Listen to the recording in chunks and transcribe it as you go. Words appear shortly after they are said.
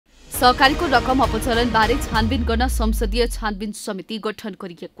सहकारीको रकम अपचलनबारे छानबिन गर्न संसदीय छानबिन समिति गठन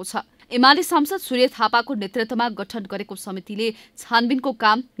गरिएको छ। एमाले सांसद सूर्य थापाको नेतृत्वमा गठन गरेको समितिले छानबिनको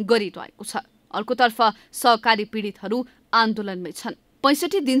काम गरिरहेको छ। अर्कोतर्फ सहकारी पीडितहरू आन्दोलनमै छन्।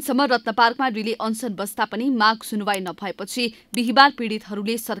 65 दिनसम्म रत्नपार्कमा रिले अनसन बस्दा पनि माग सुनवाई नभएपछि बिहिबार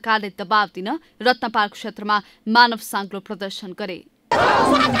पीडितहरूले सरकारले दबाव दिन रत्नपार्क क्षेत्रमा मानव साङ्ग्लो प्रदर्शन गरे।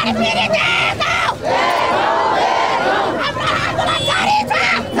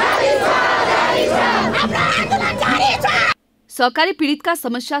 सहकारी पीडितका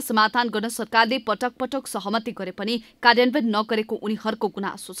समस्या समाधान गर्न सरकारले पटक पटक सहमति गरे पनि कार्यान्वयन नगरेको उनीहरूको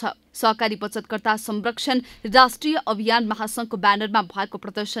गुनासो छ। सहकारी बचतकर्ता संरक्षण राष्ट्रिय अभियान महासंघको ब्यानरमा भएको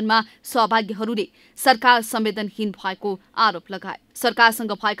प्रदर्शनमा सहभागीहरूले सरकार संवेदनहीन भएको आरोप लगाए।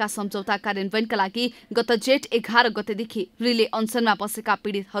 सरकारसँग भएका सम्झौता कार्यान्वयनका लागि गत जेठ 11 गतेदेखि रिले अनसनमा बसेका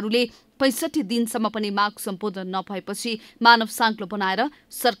पीडितहरूले 65 दिनसम्म पनि माग सम्बोधन नभएपछि मानव साङ्ग्लो बनाएर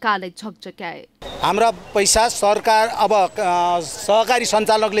सरकारलाई झकझक्याए। हाम्रा पैसा सरकार अब सहकारी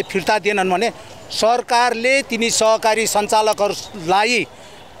सञ्चालकले फिर्ता दिएनन् भने सरकारले तिनी सहकारी सञ्चालकहरूलाई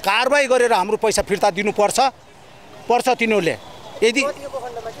कारबाही गरेर हाम्रो पैसा फिर्ता दिनुपर्छ तिनीहरूले। यदि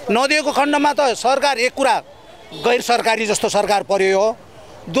नदिएको खण्डमा त सरकार एक कुरा गैर सरकारी जस्तो सरकार पर्यो हो।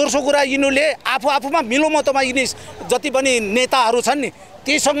 दोस्रो कुरा यिनीहरूले आफूमा मिलोमतोमा यिनी जति पनि नेताहरू छन् नि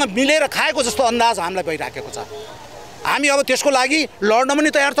त्यहीसँग मिलेर खाएको जस्तो अन्दाज हामीलाई भइराखेको छ। हामी अब त्यसको लागि लड्न पनि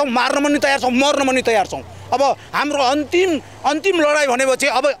तयार छौँ, मार्न पनि तयार छौँ, मर्न पनि तयार छौँ। अब हाम्रो अन्तिम लडाइँ भनेपछि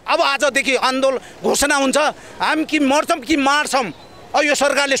अब आजदेखि आन्दोलन घोषणा हुन्छ। हामी कि मर्छौँ कि मार्छौँ। अब यो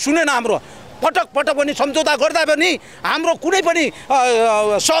सरकारले सुनेन हाम्रो। पटक पनि सम्झौता गर्दा पनि हाम्रो कुनै पनि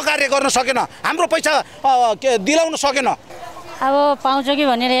सहकार्य गर्न सकेन, हाम्रो पैसा दिलाउन सकेन। अब पाउँछ कि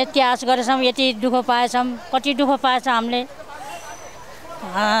भनेर यति आश गरेछौँ, यति दुःख पाएछौँ, कति दुःख पाएछ हामीले।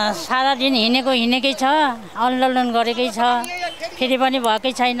 सारा दिन हिँडेकै छ, आन्दोलन गरेकै छ, फेरि पनि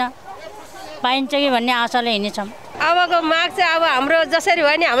भएकै छैन। पाइन्छ कि भन्ने आशाले हिँडेछौँ। अबको माग चाहिँ अब हाम्रो जसरी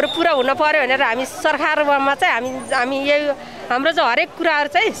भयो नि हाम्रो पुरा हुन पर्यो भनेर हामी सरकारमा चाहिँ हामी यही हाम्रो चाहिँ हरेक कुराहरू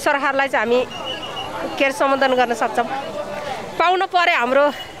चाहिँ सरकारलाई चाहिँ हामी के अरे समाधान गर्न सक्छौँ। पाउनु पर्यो हाम्रो।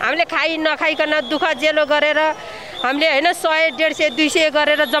 हामीले खाइ नखाइकन दुःख जेलो गरेर हामीले होइन 100, 150, 200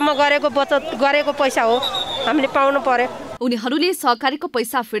 गरेर जम्मा गरेको बचत गरेको पैसा हो, हामीले पाउनु पर्यो। उनीहरूले सहकारीको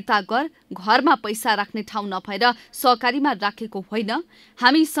पैसा फिर्ता गर, घरमा पैसा राख्ने ठाउँ नभएर सहकारीमा राखेको होइन,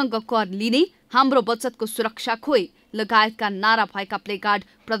 हामीसँग कर लिने, हाम्रो बचतको सुरक्षा खोइ लगायतका नारा भएका प्लेकार्ड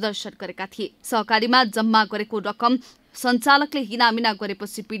प्रदर्शन गरेका थिए। सहकारीमा जम्मा गरेको रकम सञ्चालकले हिनामिना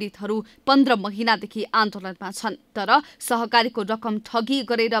गरेपछि पीडितहरू 15 महिनादेखि आन्दोलनमा छन्। तर सहकारीको रकम ठगी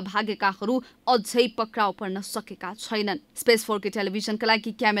गरेर भागेकाहरू अझै पक्राउ पर्न सकेका छैनन्। स्पेस 4 टेलिभिजनका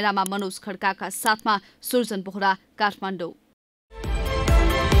लागि क्यामेरामा मनोज खड्काका साथमा सुजन पोखरा, काठमाडौँ।